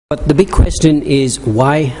But the big question is,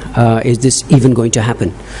 why is this even going to happen?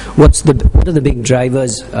 What are the big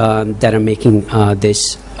drivers that are making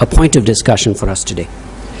this a point of discussion for us today?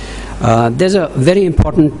 There's a very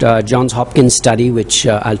important Johns Hopkins study, which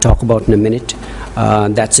I'll talk about in a minute,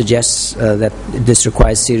 that suggests that this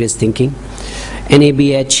requires serious thinking.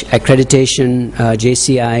 NABH, accreditation,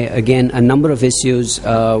 JCI, again, a number of issues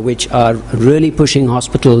which are really pushing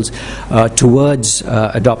hospitals towards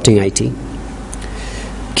adopting IT.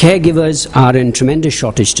 Caregivers are in tremendous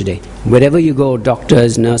shortage today. Wherever you go,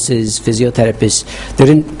 doctors, nurses, physiotherapists, they're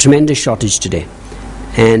in tremendous shortage today.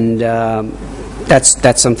 And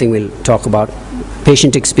that's something we'll talk about.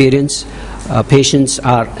 Patient experience. Patients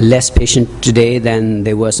are less patient today than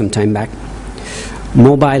they were some time back.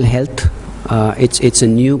 Mobile health. It's a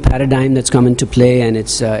new paradigm that's come into play, and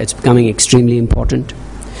it's becoming extremely important.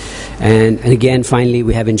 And again, finally,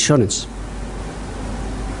 we have insurance.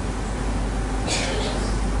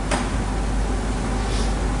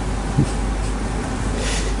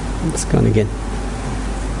 It's gone again.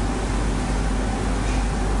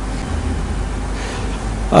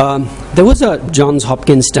 There was a Johns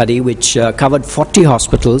Hopkins study which covered 40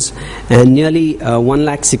 hospitals and nearly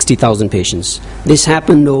 160,000 patients. This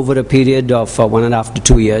happened over a period of 1.5 to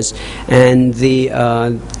 2 years, and the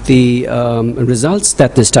results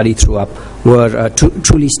that the study threw up were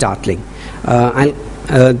truly startling.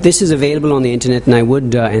 This is available on the internet, and I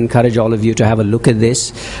would encourage all of you to have a look at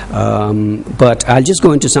this, but I'll just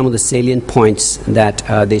go into some of the salient points that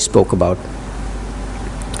they spoke about.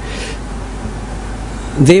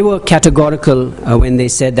 They were categorical when they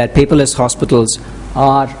said that paperless hospitals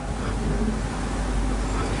are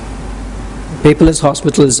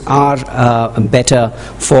better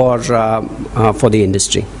for the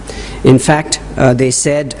industry. In fact, they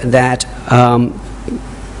said that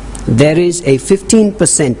there is a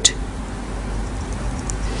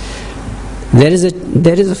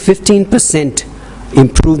 15%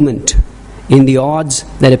 improvement in the odds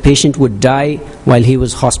that a patient would die while he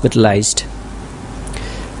was hospitalized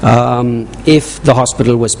if the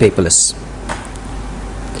hospital was paperless.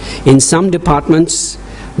 In some departments,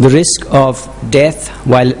 the risk of death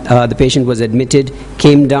while the patient was admitted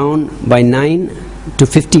came down by 9 to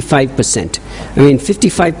 55%. I mean,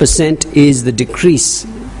 55% is the decrease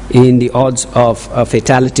in the odds of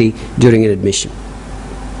fatality during an admission.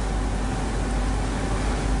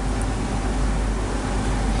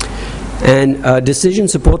 And decision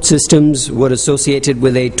support systems were associated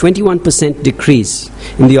with a 21% decrease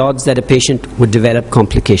in the odds that a patient would develop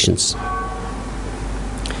complications.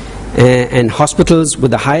 And hospitals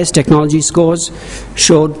with the highest technology scores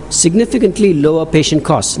showed significantly lower patient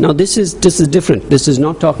costs. Now this is different. This is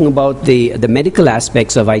not talking about the medical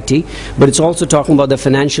aspects of IT, but it's also talking about the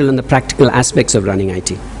financial and the practical aspects of running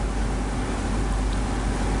IT.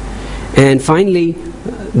 And finally,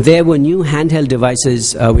 there were new handheld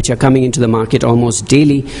devices which are coming into the market almost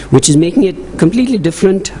daily, which is making it completely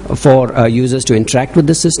different for users to interact with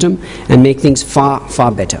the system and make things far, far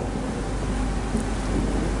better.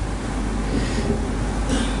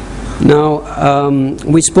 Now,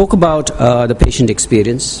 we spoke about the patient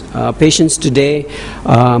experience. Patients today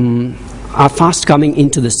are fast coming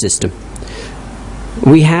into the system.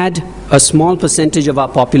 We had a small percentage of our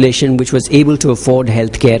population which was able to afford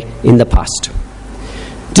healthcare in the past.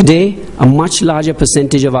 Today, a much larger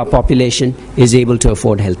percentage of our population is able to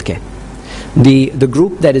afford healthcare. The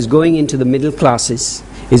group that is going into the middle classes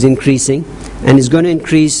is increasing and is going to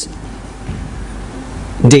increase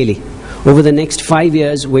daily. Over the next 5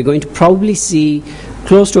 years, we're going to probably see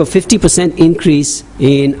close to a 50% increase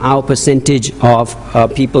in our percentage of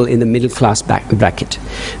people in the middle class bracket.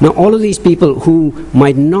 Now, all of these people who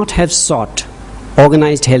might not have sought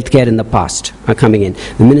organized healthcare in the past are coming in.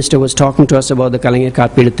 The minister was talking to us about the Kalaignar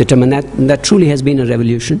Kaappeedu Thittam, and that truly has been a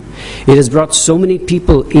revolution. It has brought so many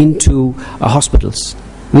people into hospitals.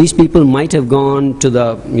 These people might have gone to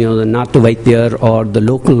the Natu Vaidya or the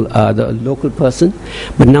local person,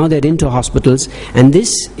 but now they're into hospitals, and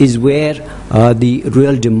this is where the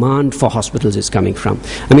real demand for hospitals is coming from.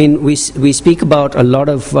 I mean, we speak about in a lot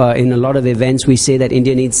of events, we say that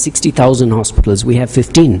India needs 60,000 hospitals. We have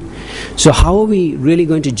 15. So how are we really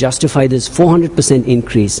going to justify this 400%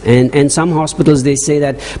 increase? And some hospitals, they say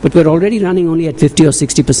that, but we're already running only at 50 or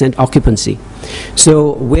 60% occupancy.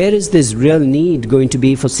 So where is this real need going to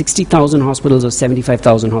be for 60,000 hospitals or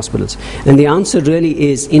 75,000 hospitals? And the answer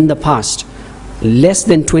really is, in the past, less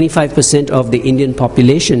than 25% of the Indian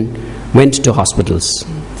population went to hospitals.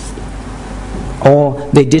 Or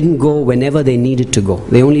they didn't go whenever they needed to go.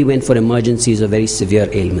 They only went for emergencies or very severe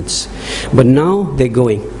ailments. But now they're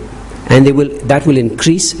going. and that will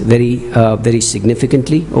increase very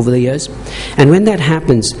significantly over the years. And when that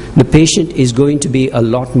happens, the patient is going to be a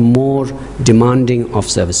lot more demanding of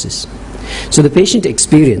services. So the patient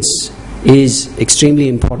experience is extremely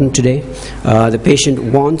important today. The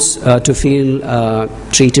patient wants to feel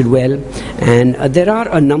treated well, and there are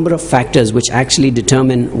a number of factors which actually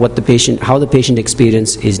determine how the patient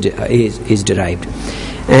experience is derived.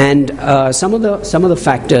 And some of the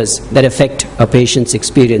factors that affect a patient's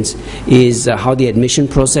experience is how the admission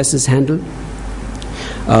process is handled,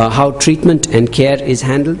 how treatment and care is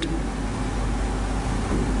handled,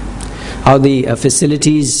 how the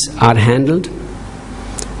facilities are handled,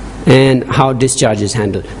 and how discharge is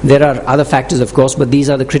handled. There are other factors, of course, but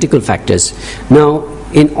these are the critical factors. Now,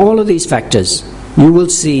 in all of these factors, you will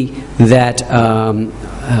see that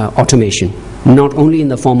automation, not only in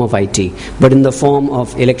the form of IT, but in the form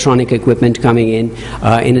of electronic equipment coming in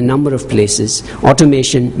a number of places,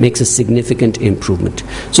 automation makes a significant improvement.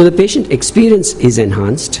 So the patient experience is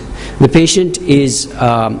enhanced, the patient is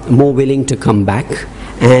more willing to come back,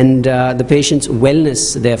 and the patient's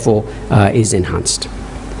wellness, therefore, is enhanced.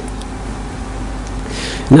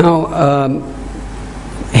 Now,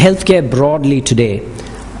 healthcare broadly today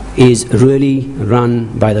is really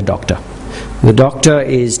run by the doctor. The doctor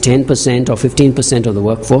is 10% or 15% of the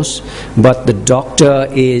workforce, but the doctor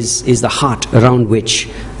is the heart around which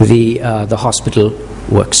the hospital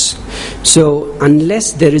works. So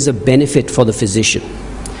unless there is a benefit for the physician,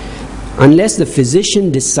 unless the physician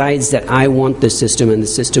decides that I want this system and the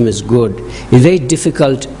system is good, it's very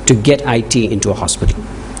difficult to get IT into a hospital.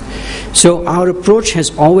 So our approach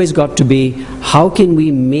has always got to be, how can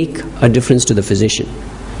we make a difference to the physician?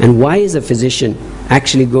 And why is the physician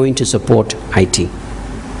actually going to support IT?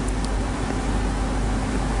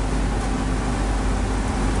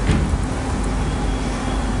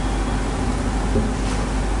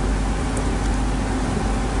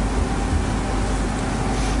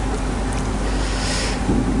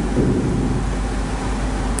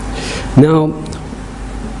 Now,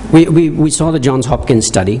 we saw the Johns Hopkins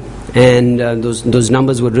study, and those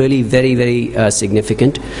numbers were really very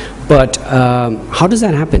significant. But how does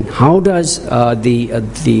that happen? How does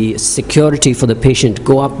the security for the patient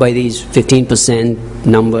go up by these 15%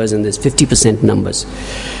 numbers and this 50% numbers?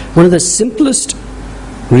 One of the simplest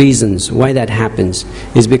reasons why that happens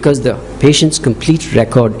is because the patient's complete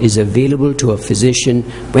record is available to a physician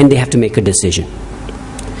when they have to make a decision.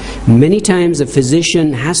 Many times a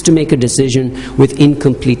physician has to make a decision with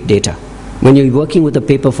incomplete data. When you're working with a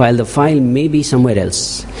paper file, the file may be somewhere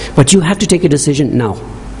else, but you have to take a decision now.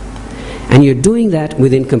 And you're doing that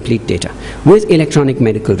with incomplete data. With electronic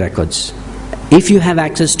medical records, if you have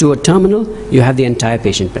access to a terminal, you have the entire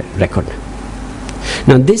patient record.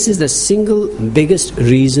 Now, this is the single biggest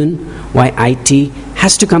reason why IT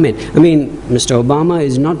has to come in. I mean, Mr. Obama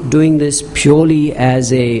is not doing this purely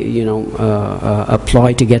as a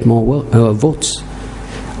ploy to get more votes.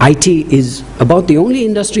 IT is about the only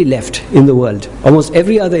industry left in the world. Almost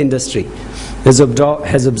every other industry has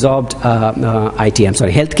absorbed IT. I'm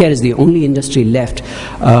sorry, healthcare is the only industry left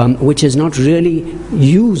which has not really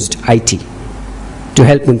used IT to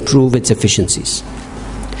help improve its efficiencies.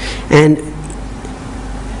 And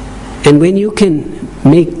when you can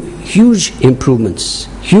make huge improvements,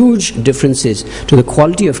 huge differences to the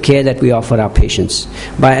quality of care that we offer our patients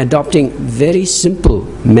by adopting very simple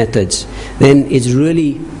methods, then it's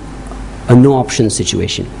really a no-option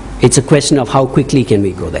situation. It's a question of how quickly can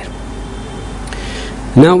we go there.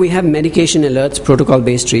 Now we have medication alerts,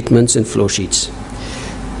 protocol-based treatments, and flow sheets.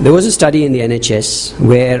 There was a study in the NHS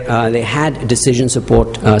where they had decision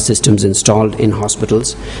support systems installed in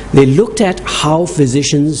hospitals. They looked at how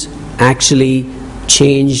physicians actually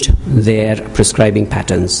changed their prescribing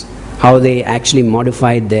patterns, how they actually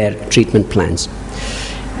modified their treatment plans.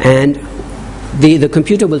 And the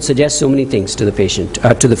computer will suggest so many things to the patient,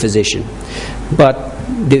 to the physician. But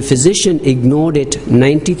the physician ignored it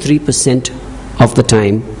 93% of the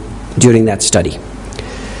time during that study.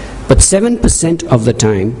 But 7% of the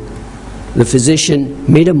time, the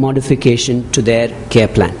physician made a modification to their care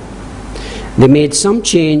plan. They made some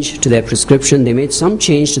change to their prescription, they made some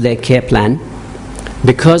change to their care plan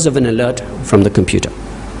because of an alert from the computer.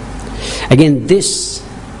 Again, this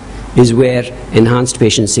is where enhanced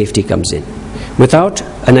patient safety comes in. Without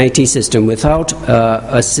an IT system, without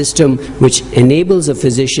a system which enables a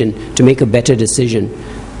physician to make a better decision,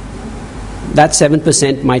 that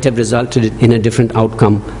 7% might have resulted in a different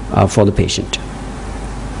outcome for the patient.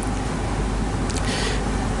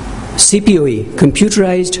 CPOE,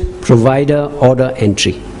 Computerized Provider Order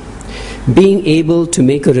Entry. being able to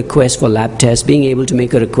make a request for lab tests, being able to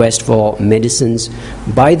make a request for medicines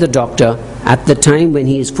by the doctor at the time when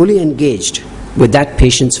he is fully engaged with that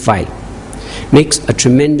patient's file makes a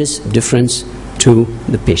tremendous difference to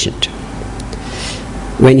the patient.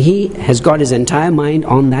 When he has got his entire mind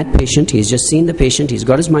on that patient, he's just seen the patient, he's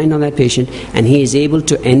got his mind on that patient, and he is able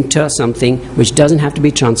to enter something which doesn't have to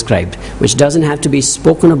be transcribed, which doesn't have to be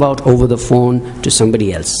spoken about over the phone to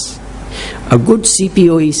somebody else. A good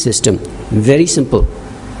CPOE system, very simple,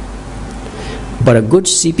 but a good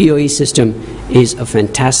CPOE system is a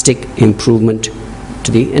fantastic improvement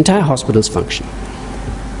to the entire hospital's function.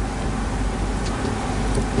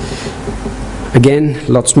 Again,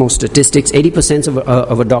 lots more statistics. 80%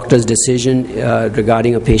 of a doctor's decision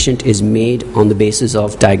regarding a patient is made on the basis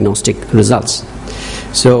of diagnostic results.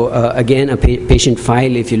 So again, a patient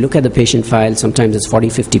file, if you look at the patient file, sometimes it's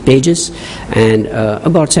 40-50 pages, and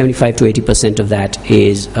about 75 to 80% of that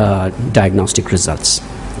is diagnostic results.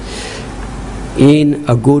 In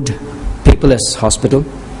a good paperless hospital,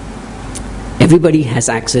 everybody has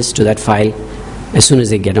access to that file as soon as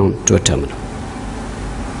they get on to a terminal.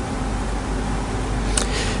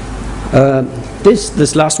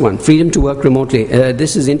 This last one, freedom to work remotely.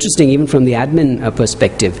 This is interesting even from the admin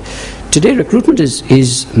perspective. Today recruitment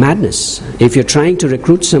is madness. If you're trying to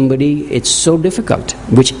recruit somebody, it's so difficult.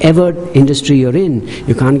 Whichever industry you're in,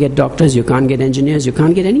 you can't get doctors, you can't get engineers, you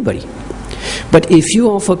can't get anybody. But if you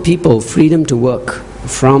offer people freedom to work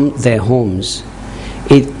from their homes,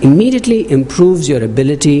 it immediately improves your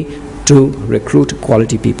ability to recruit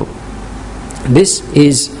quality people. This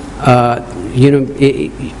is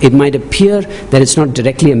it might appear that it's not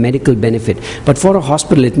directly a medical benefit, but for a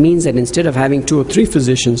hospital it means that instead of having 2 or 3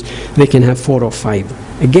 physicians, they can have 4 or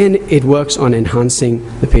 5. Again, it works on enhancing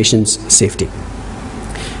the patient's safety.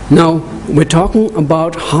 Now, we're talking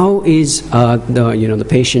about how is the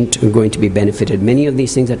patient going to be benefited. Many of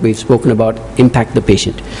these things that we've spoken about impact the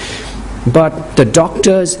patient. But the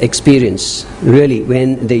doctor's experience, really,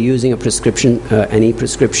 when they're using a prescription, an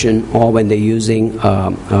e-prescription, or when they're using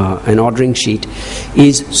an ordering sheet,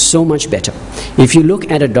 is so much better. If you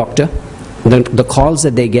look at a doctor, the calls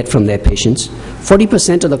that they get from their patients,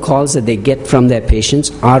 40% of the calls that they get from their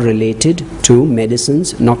patients are related to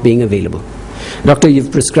medicines not being available. Doctor,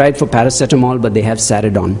 you've prescribed for paracetamol, but they have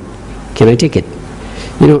Saridon. Can I take it?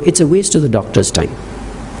 It's a waste of the doctor's time.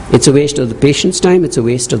 It's a waste of the patient's time, it's a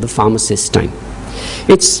waste of the pharmacist's time.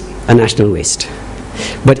 It's a national waste.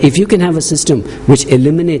 But if you can have a system which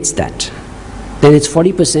eliminates that, then it's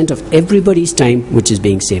 40% of everybody's time which is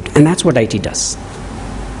being saved. And that's what IT does.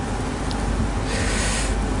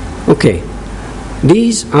 Okay.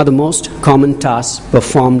 These are the most common tasks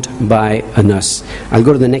performed by a nurse. I'll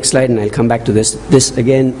go to the next slide and I'll come back to this. This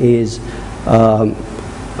again is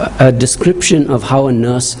a description of how a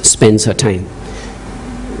nurse spends her time.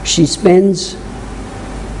 She spends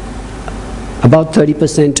about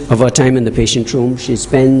 30% of her time in the patient room. She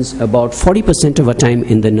spends about 40% of her time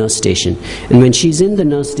in the nurse station. And when she's in the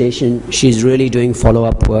nurse station, she's really doing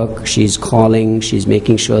follow-up work. She's calling, she's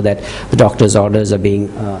making sure that the doctor's orders are being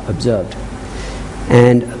observed.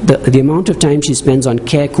 And the amount of time she spends on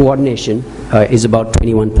care coordination is about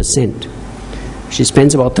 21%. She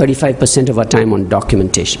spends about 35% of her time on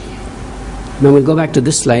documentation. Now we'll go back to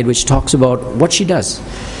this slide, which talks about what she does.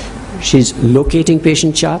 She's locating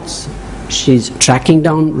patient charts, she's tracking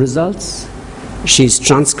down results, she's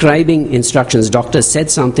transcribing instructions. Doctor said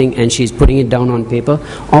something and she's putting it down on paper,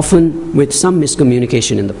 often with some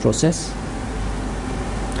miscommunication in the process.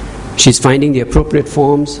 She's finding the appropriate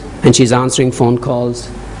forms and she's answering phone calls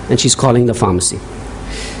and she's calling the pharmacy.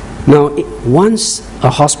 Now, once a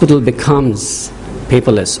hospital becomes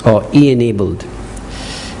paperless or e-enabled,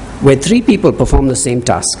 where 3 people perform the same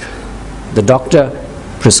task, the doctor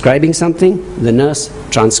prescribing something, the nurse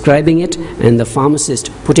transcribing it, and the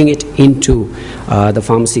pharmacist putting it into the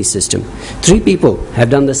pharmacy system. 3 people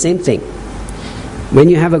have done the same thing. When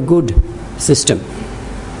you have a good system,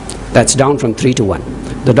 that's down from 3 to 1.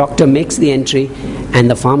 The doctor makes the entry and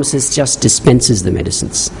the pharmacist just dispenses the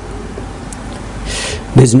medicines.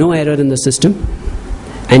 There's no error in the system,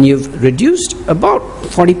 and you've reduced about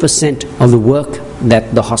 40% of the work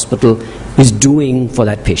that the hospital is doing for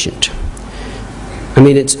that patient. I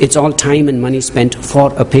mean, it's all time and money spent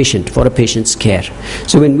for a patient, for a patient's care.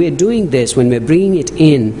 So when we're doing this, when we're bringing it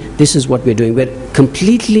in, this is what we're doing. We're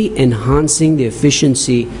completely enhancing the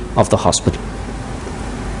efficiency of the hospital.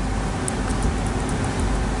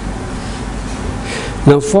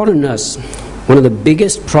 Now, for a nurse, one of the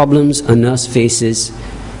biggest problems a nurse faces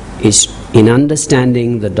is in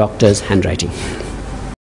understanding the doctor's handwriting.